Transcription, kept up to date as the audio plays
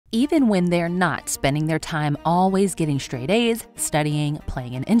Even when they're not spending their time always getting straight A's, studying,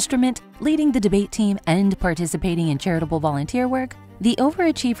 playing an instrument, leading the debate team, and participating in charitable volunteer work, the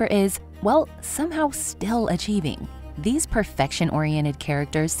overachiever is, well, somehow still achieving. These perfection-oriented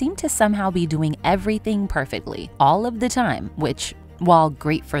characters seem to somehow be doing everything perfectly, all of the time, which, while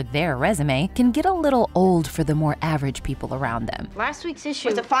great for their resume, can get a little old for the more average people around them. Last week's issue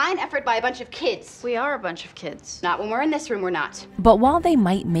was a fine effort by a bunch of kids. We are a bunch of kids. Not when we're in this room, we're not. But while they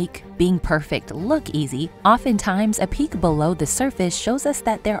might make being perfect look easy, oftentimes a peek below the surface shows us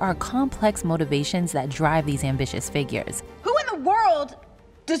that there are complex motivations that drive these ambitious figures. Who in the world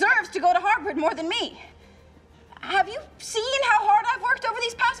deserves to go to Harvard more than me? Have you seen how hard I've worked over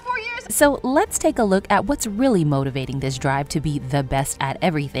these past 4 years? So let's take a look at what's really motivating this drive to be the best at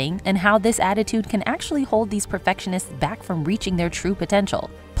everything and how this attitude can actually hold these perfectionists back from reaching their true potential.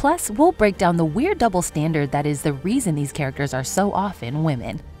 Plus, we'll break down the weird double standard that is the reason these characters are so often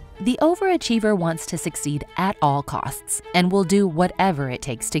women. The overachiever wants to succeed at all costs and will do whatever it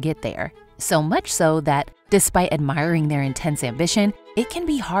takes to get there. So much so that, despite admiring their intense ambition, it can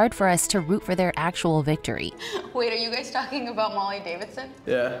be hard for us to root for their actual victory. Wait, are you guys talking about Molly Davidson?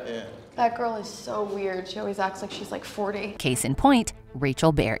 Yeah. That girl is so weird. She always acts like she's like 40. Case in point,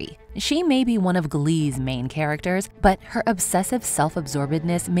 Rachel Berry. She may be one of Glee's main characters, but her obsessive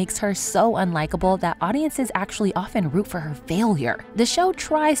self-absorbedness makes her so unlikable that audiences actually often root for her failure. The show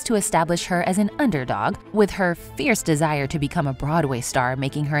tries to establish her as an underdog, with her fierce desire to become a Broadway star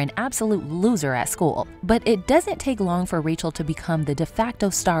making her an absolute loser at school. But it doesn't take long for Rachel to become the de facto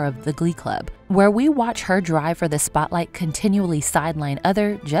star of the Glee Club, where we watch her drive for the spotlight continually sideline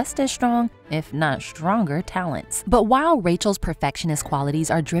other, just as strong, if not stronger, talents. But while Rachel's perfectionist qualities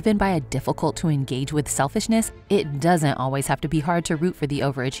are driven by a difficult to engage with selfishness, it doesn't always have to be hard to root for the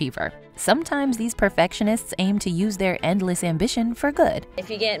overachiever. Sometimes these perfectionists aim to use their endless ambition for good. If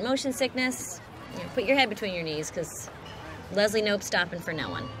you get motion sickness, put your head between your knees, because Leslie Knope's stopping for no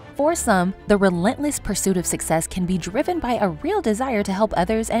one. For some, the relentless pursuit of success can be driven by a real desire to help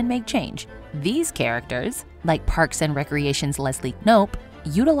others and make change. These characters, like Parks and Recreation's Leslie Knope,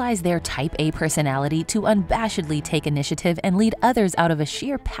 utilize their Type A personality to unabashedly take initiative and lead others out of a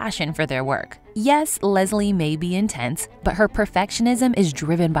sheer passion for their work. Yes, Leslie may be intense, but her perfectionism is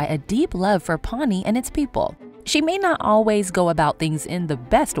driven by a deep love for Pawnee and its people. She may not always go about things in the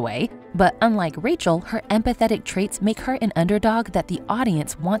best way, but unlike Rachel, her empathetic traits make her an underdog that the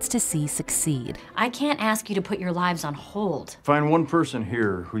audience wants to see succeed. I can't ask you to put your lives on hold. Find one person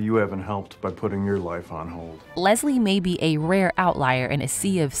here who you haven't helped by putting your life on hold. Leslie may be a rare outlier in a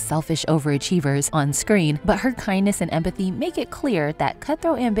sea of selfish overachievers on screen, but her kindness and empathy make it clear that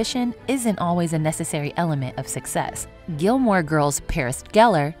cutthroat ambition isn't always a necessary element of success. Gilmore Girls' Paris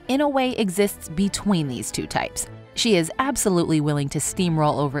Geller, in a way, exists between these two types. She is absolutely willing to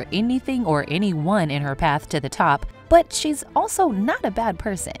steamroll over anything or anyone in her path to the top, but she's also not a bad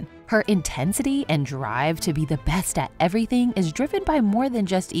person. Her intensity and drive to be the best at everything is driven by more than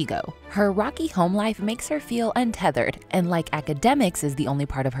just ego. Her rocky home life makes her feel untethered, and like academics is the only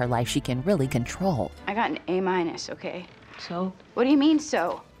part of her life she can really control. I got an A-, okay? So? What do you mean,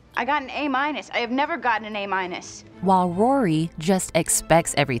 so? I got an A-. I have never gotten an A-. While Rory just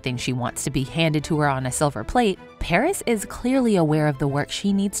expects everything she wants to be handed to her on a silver plate, Paris is clearly aware of the work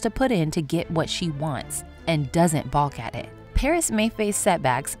she needs to put in to get what she wants, and doesn't balk at it. Paris may face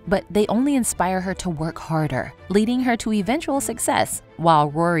setbacks, but they only inspire her to work harder, leading her to eventual success,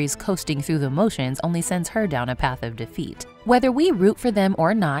 while Rory's coasting through the motions only sends her down a path of defeat. Whether we root for them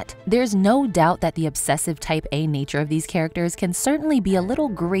or not, there's no doubt that the obsessive Type A nature of these characters can certainly be a little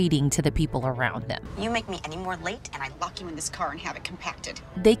grating to the people around them. You make me any more late and I lock you in this car and have it compacted.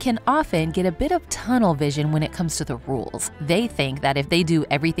 They can often get a bit of tunnel vision when it comes to the rules. They think that if they do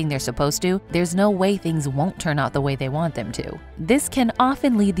everything they're supposed to, there's no way things won't turn out the way they want them to. This can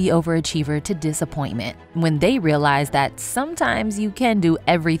often lead the overachiever to disappointment when they realize that sometimes you can do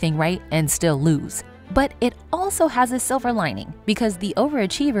everything right and still lose. But it also has a silver lining, because the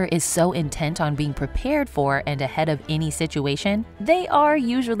overachiever is so intent on being prepared for and ahead of any situation, they are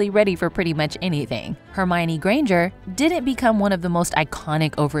usually ready for pretty much anything. Hermione Granger didn't become one of the most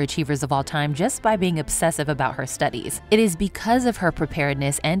iconic overachievers of all time just by being obsessive about her studies. It is because of her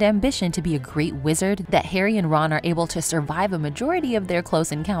preparedness and ambition to be a great wizard that Harry and Ron are able to survive a majority of their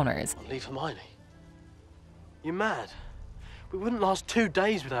close encounters. Leave Hermione? You're mad. We wouldn't last 2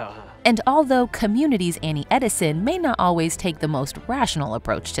 days without her. And although Community's Annie Edison may not always take the most rational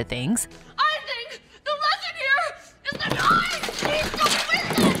approach to things, I think the lesson here is that I need to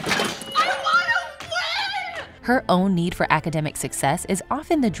win this! I want to win! her own need for academic success is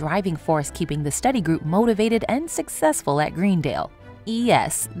often the driving force keeping the study group motivated and successful at Greendale.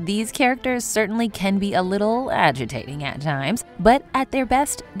 Yes, these characters certainly can be a little agitating at times, but at their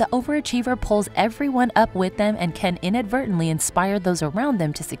best, the overachiever pulls everyone up with them and can inadvertently inspire those around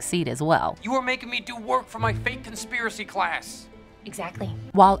them to succeed as well. You are making me do work for my fake conspiracy class. Exactly.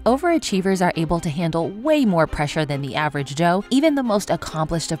 While overachievers are able to handle way more pressure than the average Joe, even the most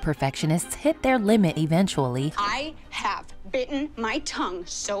accomplished of perfectionists hit their limit eventually. I have bitten my tongue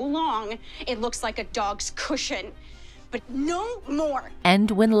so long, it looks like a dog's cushion. But no more.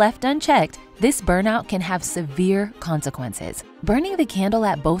 And when left unchecked, this burnout can have severe consequences. Burning the candle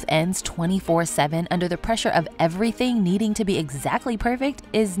at both ends 24/7 under the pressure of everything needing to be exactly perfect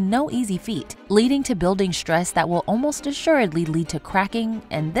is no easy feat, leading to building stress that will almost assuredly lead to cracking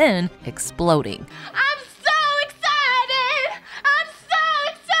and then exploding. I'm so excited! I'm so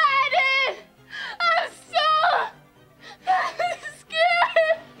excited! I'm so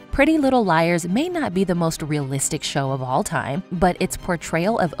scared! Pretty Little Liars may not be the most realistic show of all time, but its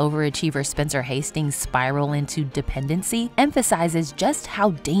portrayal of overachiever Spencer Hastings' spiral into dependency emphasizes just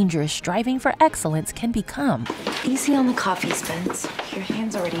how dangerous striving for excellence can become. Easy on the coffee, Spence. Your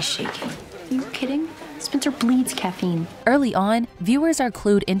hand's already shaking. Are you kidding? Spencer bleeds caffeine. Early on, viewers are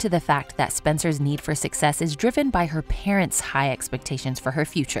clued into the fact that Spencer's need for success is driven by her parents' high expectations for her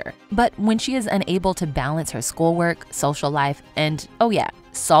future. But when she is unable to balance her schoolwork, social life, and, oh yeah,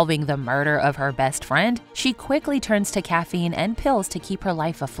 solving the murder of her best friend, she quickly turns to caffeine and pills to keep her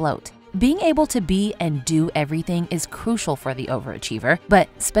life afloat. Being able to be and do everything is crucial for the overachiever, but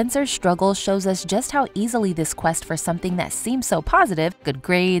Spencer's struggle shows us just how easily this quest for something that seems so positive, good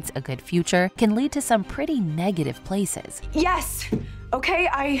grades, a good future, can lead to some pretty negative places. Yes! Okay,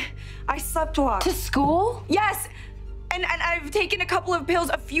 I slept walk. To school? Yes! And I've taken a couple of pills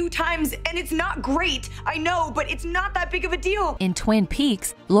a few times, and it's not great. I know, but it's not that big of a deal. In Twin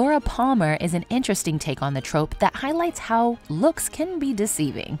Peaks, Laura Palmer is an interesting take on the trope that highlights how looks can be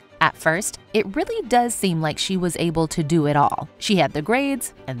deceiving. At first, it really does seem like she was able to do it all. She had the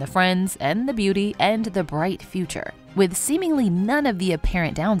grades, and the friends, and the beauty, and the bright future, with seemingly none of the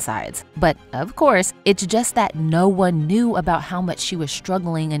apparent downsides. But of course, it's just that no one knew about how much she was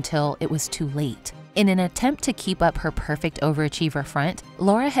struggling until it was too late. In an attempt to keep up her perfect overachiever front,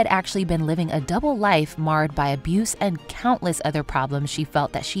 Laura had actually been living a double life marred by abuse and countless other problems she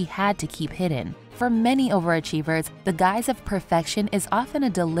felt that she had to keep hidden. For many overachievers, the guise of perfection is often a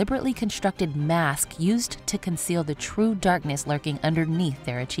deliberately constructed mask used to conceal the true darkness lurking underneath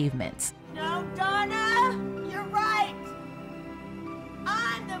their achievements. No, Donna! You're right!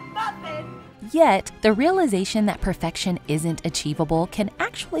 I'm the muffin! Yet, the realization that perfection isn't achievable can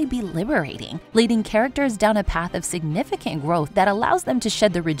actually be liberating, leading characters down a path of significant growth that allows them to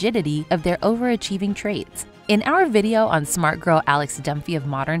shed the rigidity of their overachieving traits. In our video on smart girl Alex Dunphy of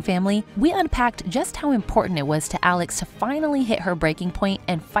Modern Family, we unpacked just how important it was to Alex to finally hit her breaking point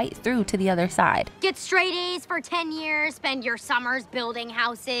and fight through to the other side. Get straight A's for 10 years, spend your summers building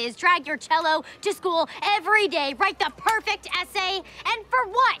houses, drag your cello to school every day, write the perfect essay, and for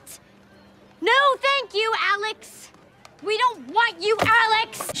what? No, thank you, Alex. We don't want you,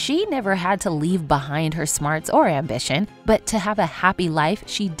 Alex! She never had to leave behind her smarts or ambition, but to have a happy life,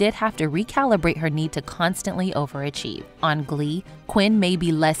 she did have to recalibrate her need to constantly overachieve. On Glee, Quinn may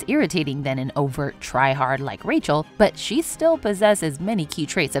be less irritating than an overt try-hard like Rachel, but she still possesses many key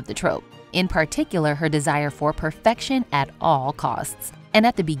traits of the trope. In particular, her desire for perfection at all costs. And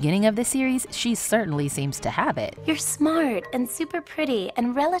at the beginning of the series, she certainly seems to have it. You're smart and super pretty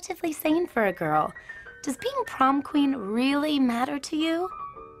and relatively sane for a girl. Does being prom queen really matter to you?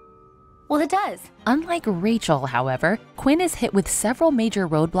 Well, it does. Unlike Rachel, however, Quinn is hit with several major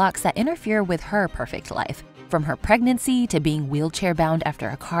roadblocks that interfere with her perfect life. From her pregnancy to being wheelchair-bound after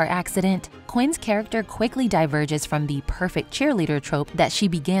a car accident, Quinn's character quickly diverges from the perfect cheerleader trope that she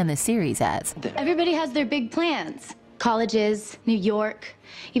began the series as. Everybody has their big plans. Colleges, New York,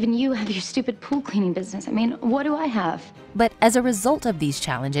 even you have your stupid pool cleaning business. I mean, what do I have? But as a result of these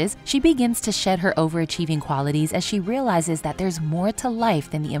challenges, she begins to shed her overachieving qualities as she realizes that there's more to life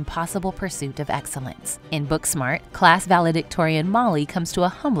than the impossible pursuit of excellence. In Booksmart, class valedictorian Molly comes to a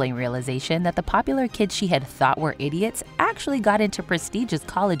humbling realization that the popular kids she had thought were idiots actually got into prestigious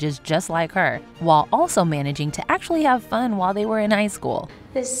colleges just like her, while also managing to actually have fun while they were in high school.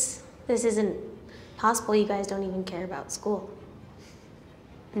 This isn't possible. You guys don't even care about school.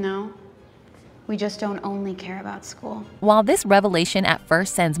 No. We just don't only care about school. While this revelation at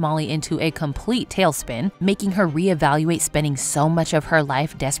first sends Molly into a complete tailspin, making her reevaluate spending so much of her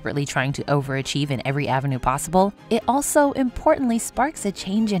life desperately trying to overachieve in every avenue possible, it also importantly sparks a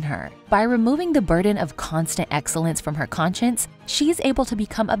change in her. By removing the burden of constant excellence from her conscience, she's able to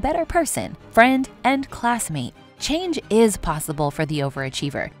become a better person, friend, and classmate. Change is possible for the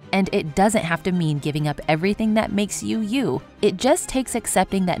overachiever, and it doesn't have to mean giving up everything that makes you you. It just takes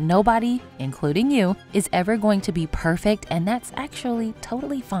accepting that nobody, including you, is ever going to be perfect, and that's actually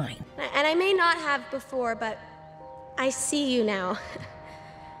totally fine. And I may not have before, but I see you now.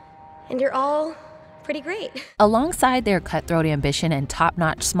 And you're all pretty great. Alongside their cutthroat ambition and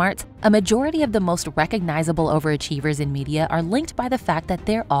top-notch smarts, a majority of the most recognizable overachievers in media are linked by the fact that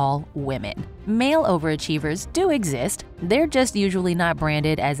they're all women. Male overachievers do exist, they're just usually not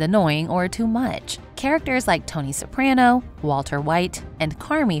branded as annoying or too much. Characters like Tony Soprano, Walter White, and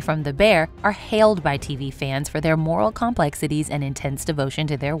Carmy from The Bear are hailed by TV fans for their moral complexities and intense devotion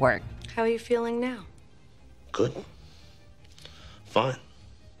to their work. How are you feeling now? Good. Fine.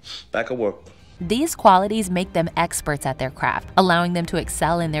 Back at work. These qualities make them experts at their craft, allowing them to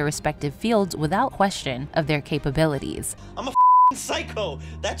excel in their respective fields without question of their capabilities. I'm a psycho.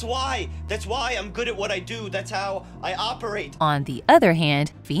 That's why I'm good at what I do. That's how I operate. On the other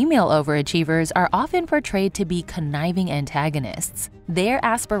hand, female overachievers are often portrayed to be conniving antagonists. Their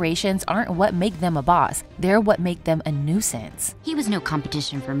aspirations aren't what make them a boss, they're what make them a nuisance. He was no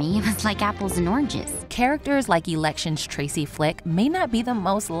competition for me. It was like apples and oranges. Characters like Election's Tracy Flick may not be the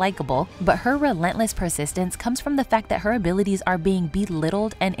most likable, but her relentless persistence comes from the fact that her abilities are being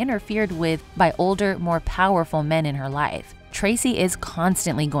belittled and interfered with by older, more powerful men in her life. Tracy is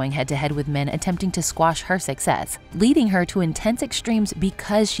constantly going head-to-head with men attempting to squash her success, leading her to intense extremes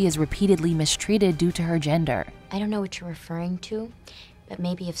because she is repeatedly mistreated due to her gender. I don't know what you're referring to, but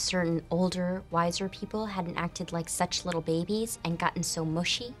maybe if certain older, wiser people hadn't acted like such little babies and gotten so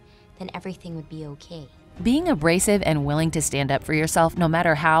mushy, then everything would be okay. Being abrasive and willing to stand up for yourself no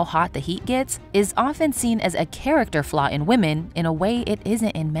matter how hot the heat gets is often seen as a character flaw in women in a way it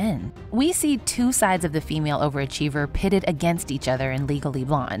isn't in men. We see two sides of the female overachiever pitted against each other in Legally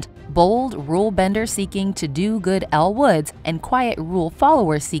Blonde. Bold, rule-bender seeking to do good Elle Woods and quiet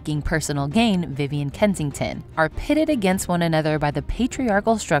rule-follower seeking personal gain Vivian Kensington are pitted against one another by the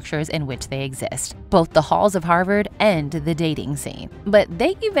patriarchal structures in which they exist, both the halls of Harvard and the dating scene. But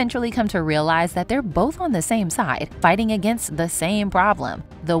they eventually come to realize that they're both on the same side, fighting against the same problem,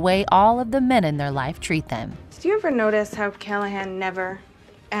 the way all of the men in their life treat them. Did you ever notice how Callahan never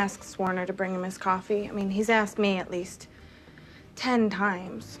asks Warner to bring him his coffee? I mean, he's asked me at least 10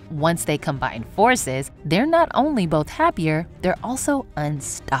 times. Once they combine forces, they're not only both happier, they're also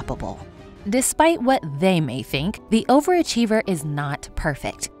unstoppable. Despite what they may think, the overachiever is not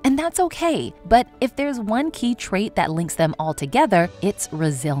perfect, and that's okay. But if there's one key trait that links them all together, it's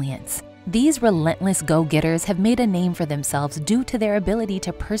resilience. These relentless go-getters have made a name for themselves due to their ability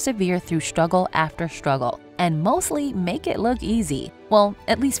to persevere through struggle after struggle, and mostly make it look easy. Well,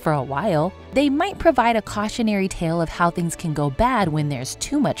 at least for a while. They might provide a cautionary tale of how things can go bad when there's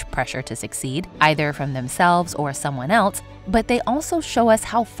too much pressure to succeed, either from themselves or someone else, but they also show us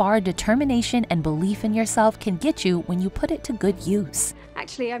how far determination and belief in yourself can get you when you put it to good use.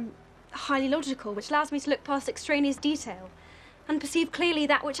 Actually, I'm highly logical, which allows me to look past extraneous detail and perceive clearly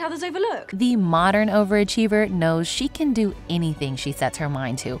that which others overlook. The modern overachiever knows she can do anything she sets her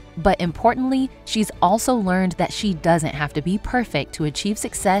mind to, but importantly, she's also learned that she doesn't have to be perfect to achieve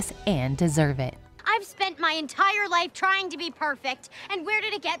success and deserve it. I've spent my entire life trying to be perfect, and where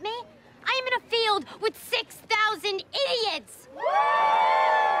did it get me? I am in a field with 6,000 idiots!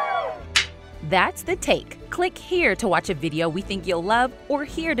 That's The Take. Click here to watch a video we think you'll love, or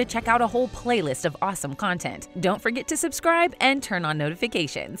here to check out a whole playlist of awesome content. Don't forget to subscribe and turn on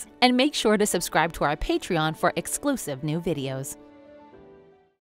notifications. And make sure to subscribe to our Patreon for exclusive new videos.